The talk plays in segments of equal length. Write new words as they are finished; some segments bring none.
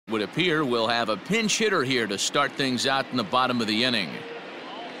Would appear we'll have a pinch hitter here to start things out in the bottom of the inning.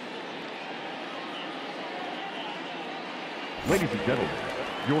 Ladies and gentlemen,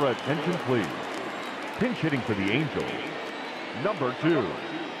 your attention please. Pinch hitting for the Angels, number 2,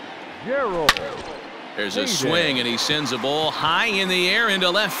 Gerald. There's a swing, and he sends a ball high in the air into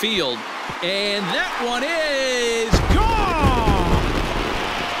left field. And that one is gone!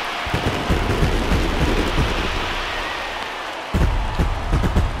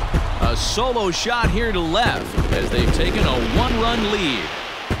 A solo shot here to left as they've taken a 1-run lead.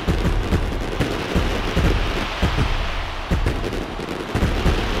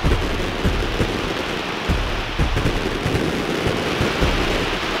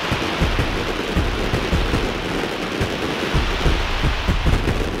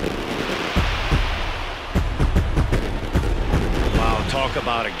 Talk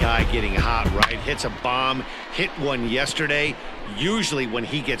about a guy getting hot, right? Hits a bomb, hit one yesterday. Usually when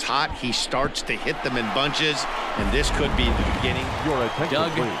he gets hot, he starts to hit them in bunches, and this could be the beginning.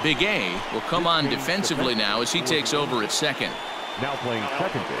 Doug Big A will come on defensively now as he takes over at second. Now playing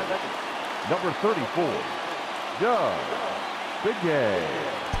second base, number 34, Doug Big A.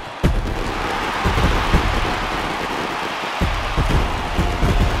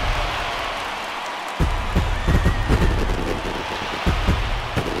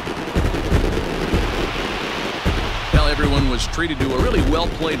 Everyone was treated to a really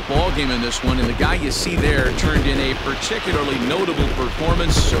well-played ball game in this one, and the guy you see there turned in a particularly notable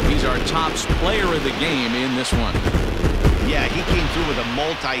performance, so he's our top player of the game in this one. Yeah, he came through with a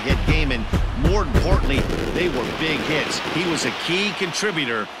multi-hit game, and more importantly, they were big hits. He was a key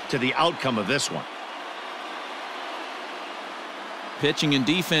contributor to the outcome of this one. Pitching and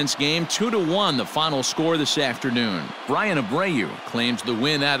defense game 2-1, the final score this afternoon. Brian Abreu claims the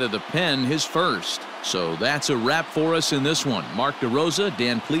win out of the pen, his first. So that's a wrap for us in this one. Mark DeRosa,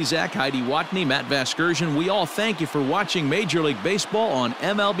 Dan Plesac, Heidi Watney, Matt Vasgersian, we all thank you for watching Major League Baseball on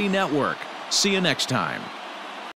MLB Network. See you next time.